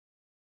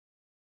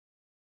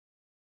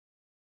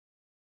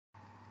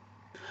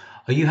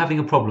Are you having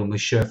a problem with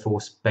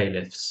Sherforce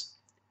bailiffs?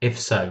 If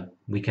so,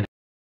 we can.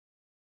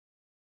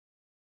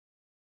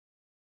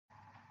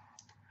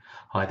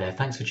 Hi there,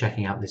 thanks for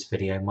checking out this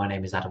video. My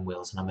name is Adam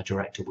Wills and I'm a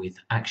director with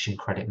Action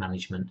Credit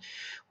Management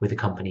with the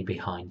company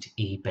behind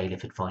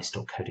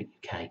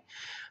ebailiffadvice.co.uk.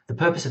 The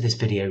purpose of this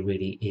video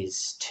really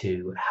is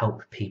to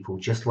help people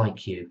just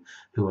like you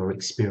who are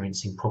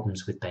experiencing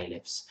problems with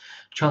bailiffs.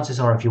 Chances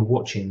are if you're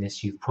watching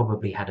this, you've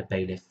probably had a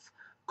bailiff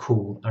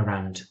call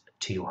around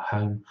to your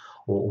home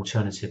or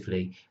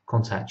alternatively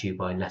contact you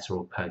by letter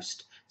or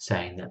post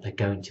saying that they're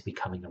going to be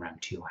coming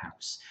around to your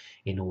house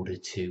in order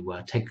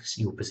to take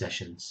your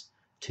possessions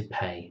to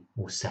pay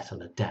or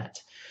settle a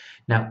debt.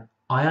 Now,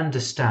 I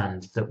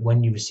understand that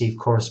when you receive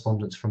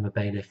correspondence from a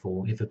bailiff,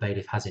 or if a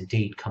bailiff has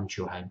indeed come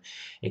to your home,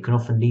 it can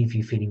often leave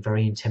you feeling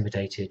very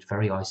intimidated,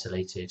 very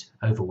isolated,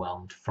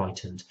 overwhelmed,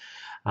 frightened,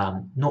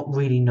 not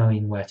really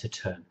knowing where to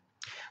turn.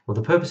 Well,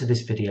 the purpose of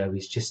this video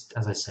is just,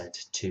 as I said,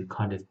 to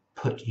kind of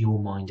put your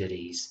mind at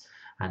ease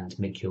and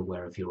make you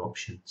aware of your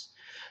options.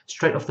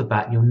 Straight off the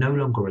bat, you're no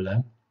longer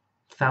alone.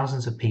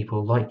 Thousands of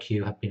people like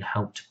you have been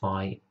helped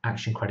by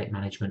Action Credit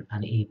Management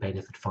and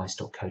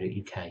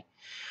ebailiffadvice.co.uk.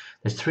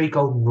 There's 3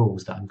 golden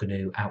rules that I'm going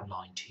to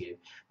outline to you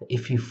that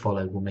if you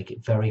follow will make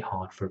it very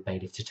hard for a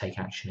bailiff to take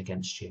action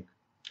against you.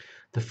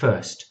 The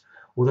first,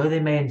 although they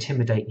may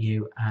intimidate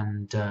you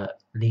and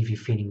leave you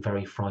feeling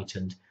very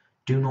frightened,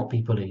 do not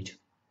be bullied.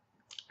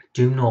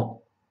 Do not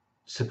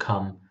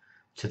succumb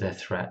to their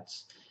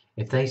threats.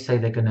 If they say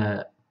they're going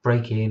to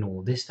break in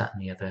or this, that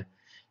and the other,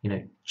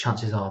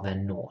 chances are they're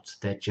not.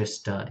 They're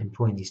just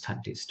employing these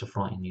tactics to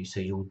frighten you,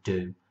 so you'll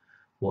do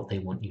what they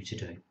want you to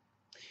do.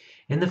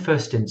 In the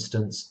first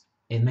instance,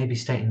 it may be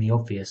stating the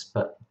obvious,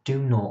 but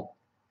do not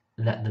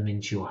let them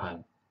into your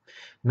home.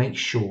 Make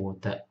sure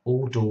that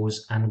all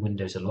doors and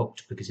windows are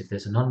locked, because if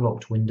there's an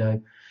unlocked window,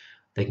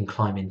 they can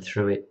climb in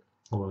through it,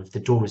 or if the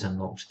door is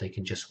unlocked, they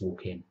can just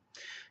walk in.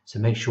 So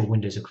make sure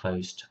windows are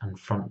closed and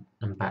front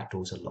and back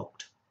doors are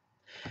locked.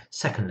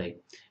 Secondly,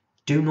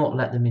 do not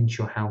let them into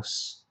your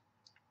house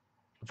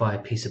via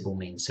peaceable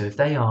means. So if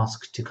they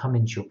ask to come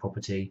into your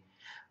property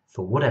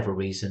for whatever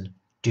reason,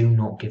 do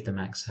not give them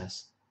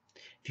access.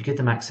 If you give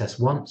them access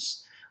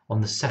once,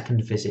 on the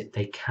second visit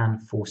they can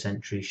force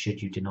entry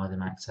should you deny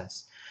them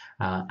access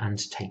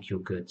and take your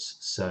goods.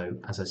 So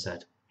as I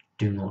said,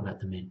 do not let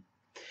them in.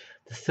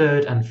 The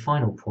third and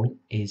final point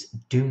is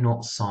do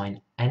not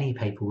sign any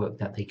paperwork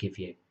that they give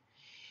you.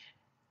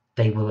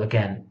 They will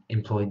again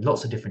employ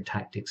lots of different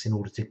tactics in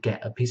order to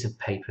get a piece of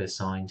paper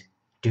signed.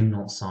 Do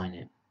not sign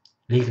it.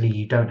 Legally,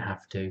 you don't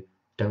have to.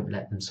 Don't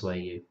let them sway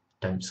you.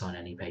 Don't sign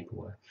any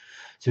paperwork.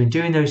 So in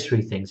doing those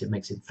 3 things, it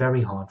makes it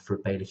very hard for a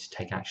bailiff to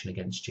take action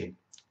against you.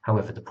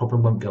 However, the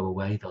problem won't go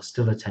away. They'll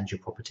still attend your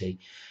property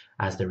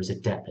as there is a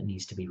debt that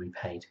needs to be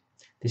repaid.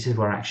 This is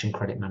where Action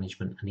Credit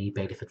Management and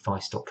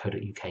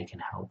ebailiffadvice.co.uk can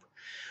help.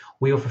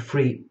 We offer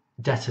free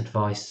debt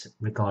advice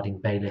regarding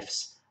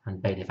bailiffs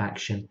and bailiff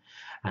action,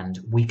 and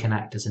we can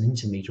act as an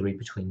intermediary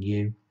between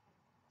you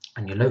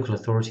and your local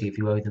authority if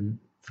you owe them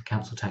for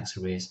council tax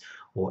arrears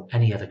or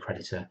any other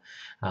creditor,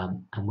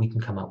 and we can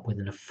come up with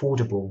an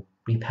affordable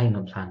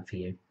repayment plan for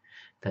you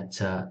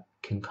that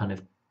can kind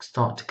of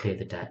start to clear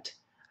the debt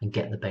and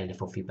get the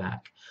bailiff off your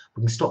back.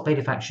 We can stop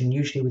bailiff action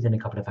usually within a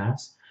couple of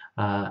hours,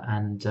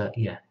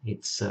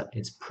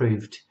 it's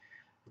proved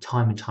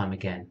time and time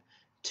again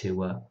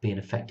to be an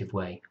effective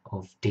way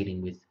of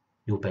dealing with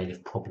your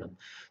bailiff problem.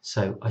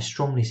 So I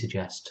strongly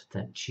suggest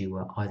that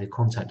you either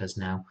contact us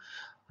now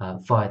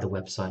via the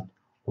website,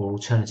 or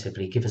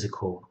alternatively give us a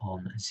call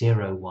on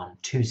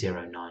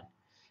 01209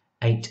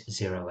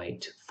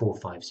 808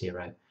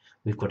 450.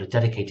 We've got a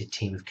dedicated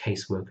team of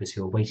caseworkers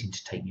who are waiting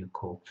to take your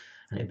call,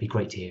 and it'd be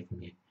great to hear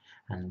from you.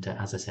 And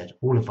as I said,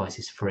 all advice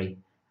is free,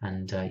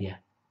 and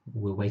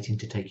we're waiting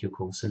to take your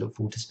call, so look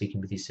forward to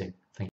speaking with you soon. Thank you.